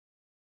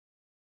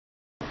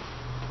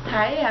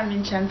Hi, I'm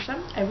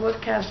Vincenza. I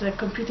work as a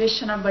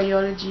computational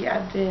biology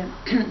at the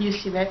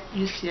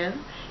UCL,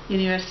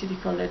 University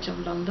College of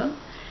London,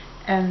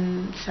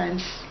 and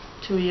since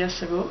 2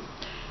 years ago.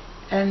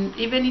 And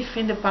even if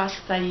in the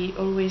past I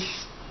always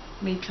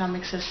made some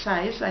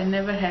exercise, I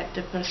never had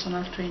a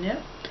personal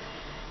trainer.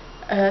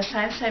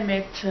 Since I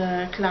met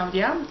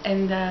Claudia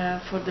and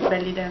for the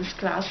belly dance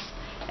class,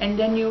 and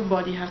then new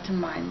body, heart and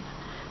mind.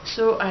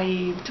 So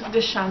I took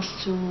the chance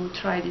to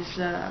try this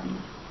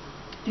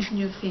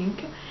new thing,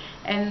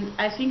 and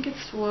I think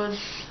it was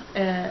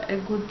a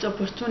good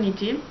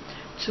opportunity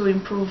to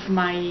improve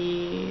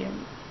my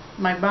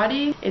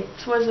body. It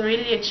was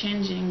really a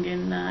changing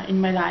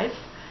in my life,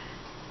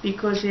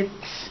 because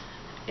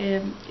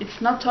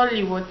it's not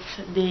only what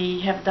they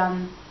have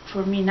done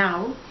for me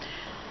now.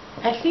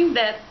 I think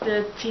that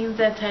the things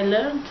that I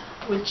learned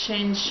will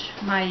change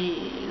my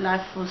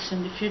life also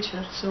in the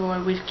future, so I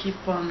will keep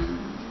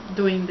on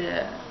doing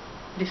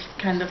this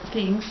kind of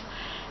things,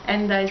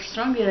 and I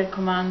strongly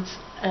recommend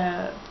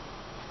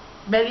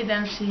belly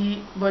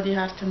dancing, body,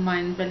 heart and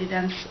mind, belly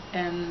dance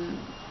and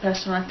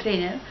personal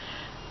trainer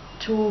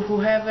to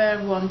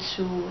whoever wants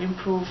to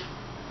improve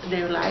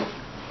their life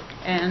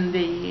and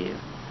their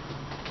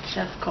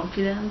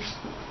self-confidence.